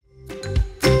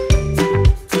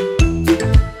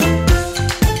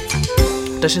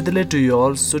Tashidile to you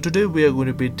all. So today we are going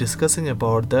to be discussing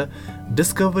about the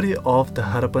discovery of the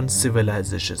Harappan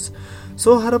civilizations.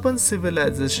 So Harappan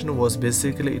civilization was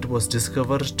basically, it was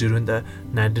discovered during the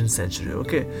 19th century.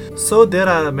 Okay, so there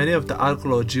are many of the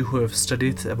archaeology who have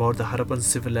studied about the Harappan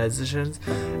civilizations,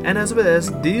 and as well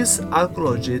as these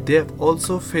archaeology, they have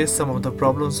also faced some of the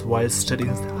problems while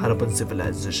studying Harappan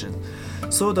civilization.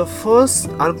 So the first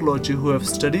archaeology who have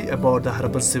studied about the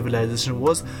Harappan civilization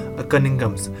was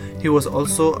Cunningham. He was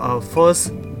also a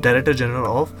first Director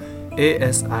General of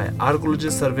ASI, Archaeology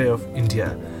Survey of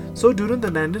India. So during the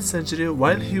 19th century,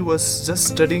 while he was just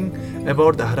studying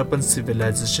about the Harappan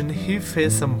civilization, he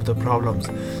faced some of the problems.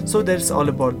 So that's all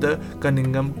about the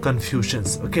Cunningham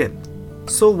confusions. Okay.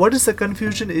 So what is the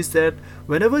confusion is that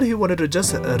whenever he wanted to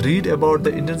just read about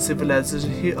the Indian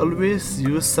civilization, he always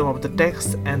used some of the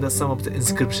text and some of the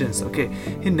inscriptions. Okay,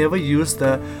 he never used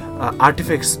the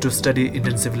artifacts to study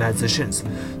Indian civilizations.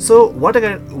 So what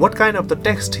kind of the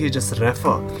text he just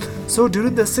refer? So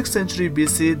during the 6th century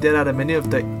BC, there are many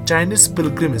of the Chinese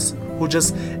pilgrims who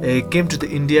just came to the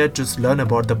India to learn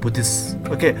about the Buddhists.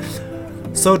 Okay.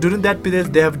 So during that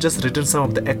period, they have just written some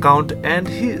of the account, and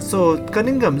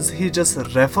Cunningham's he just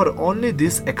refer only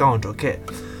this account. Okay,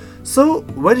 so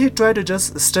when he tried to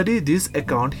just study this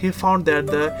account, he found that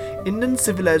the Indian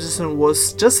civilization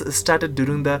was just started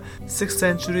during the 6th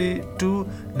century to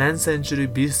 9th century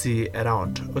BC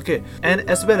around. Okay, and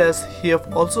as well as he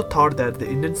have also thought that the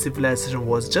Indian civilization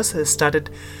was just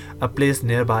started a place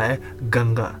nearby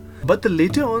Ganga. But the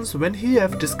later on, when he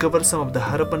have discovered some of the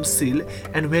Harappan seal,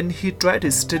 and when he tried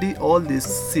to study all this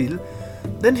seal,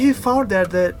 then he found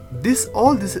that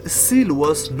all this seal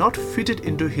was not fitted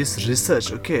into his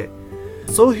research. Okay,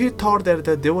 so he thought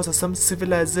that there was some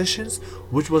civilizations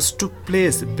which took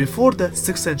place before the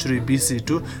 6th century BC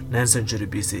to 9th century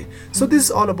BC. So this is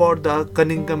all about the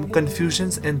Cunningham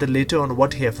confusions and the later on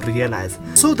what he have realized.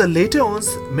 So the later on,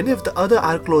 many of the other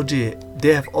archaeology,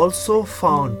 they have also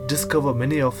discovered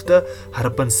many of the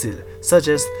Harappan seal, such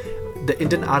as the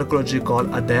Indian archaeology called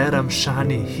Adayaram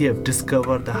Shahani. He have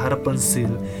discovered the Harappan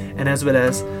seal, and as well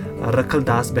as Rakhal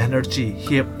Das Banerjee,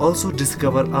 he have also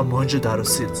discovered a Mohenjo-daro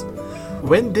seals.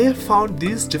 When they found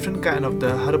these different kind of the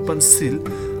Harappan seal,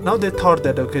 now they thought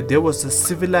that okay, there was a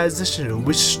civilization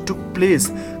which took place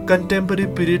contemporary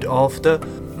period of the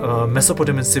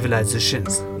Mesopotamian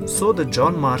civilizations. So the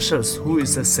John Marshall, who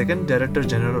is the second Director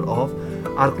General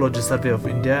of Archaeology Survey of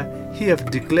India, he have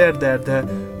declared that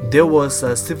there was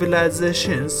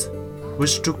civilizations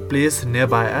which took place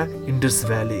nearby Indus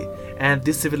Valley, and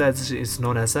this civilization is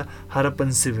known as a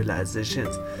Harappan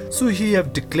civilizations. So he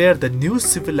have declared the new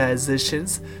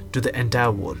civilizations to the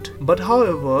entire world. But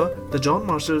however, the John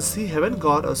Marshall, he haven't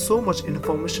got so much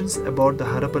information about the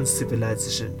Harappan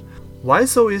civilization. Why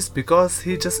so is because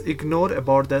he just ignored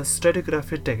about the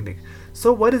stratigraphy technique.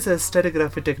 So what is a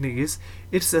stratigraphy technique is?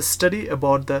 It's a study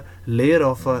about the layer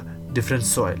of a different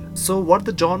soil. So what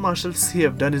the John Marshalls he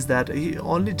have done is that he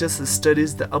only just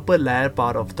studies the upper layer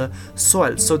part of the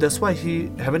soil. So that's why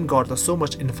he haven't got so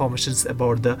much information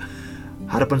about the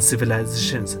Harappan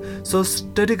civilizations. So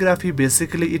stratigraphy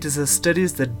basically it is a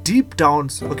studies the deep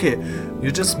downs. Okay,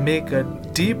 you just make a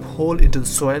deep hole into the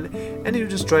soil and you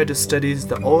just try to study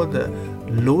all the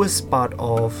lowest part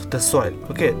of the soil.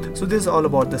 Okay, so this is all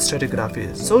about the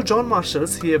stratigraphy. So John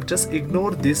Marshalls he have just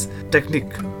ignored this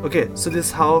technique. Okay, so this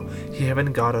is how he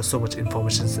haven't got so much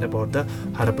information about the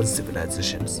Harappan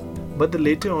civilizations. But the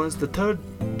later on, the third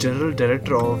General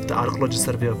Director of the Archaeology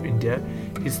Survey of India,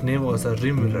 his name was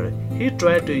Rimmuller. He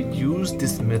tried to use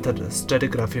this method,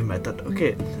 stratigraphy method.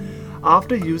 Okay,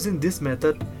 after using this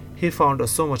method, he found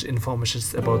so much information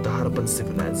about the Harappan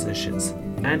civilizations,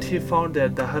 and he found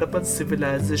that the Harappan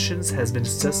civilizations has been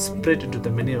just spread into the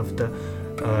many of the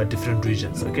different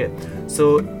regions. Okay,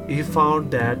 so he found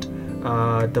that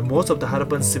the most of the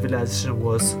Harappan civilization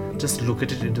was just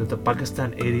located into the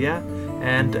Pakistan area,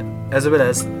 and as well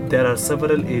as there are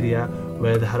several areas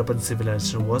where the Harappan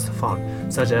civilization was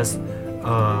found, such as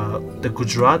the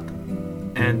Gujarat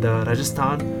and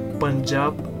Rajasthan,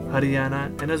 Punjab,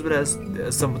 Haryana, and as well as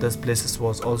some of those places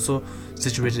was also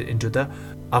situated into the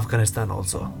Afghanistan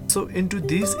also. So into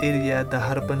these areas the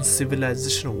Harappan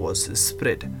civilization was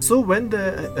spread. So when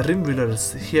the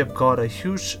Rimmullers he have got a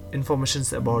huge information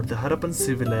about the Harappan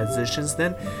civilizations,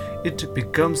 then it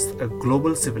becomes a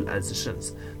global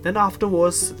civilizations. Then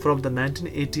afterwards, from the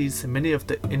 1980s, many of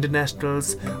the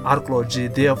internationals archaeology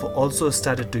they have also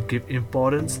started to give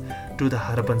importance to the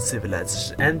Harappan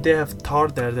civilization, and they have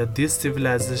thought that these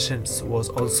civilizations was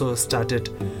also started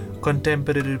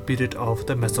contemporary period of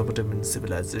the Mesopotamian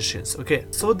civilizations. Okay,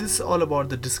 so this is all about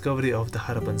the discovery of the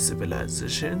Harappan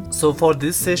civilization. So for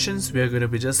these sessions, we are going to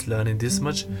be just learning this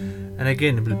much, and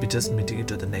again we'll be just meeting you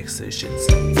to the next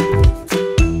sessions.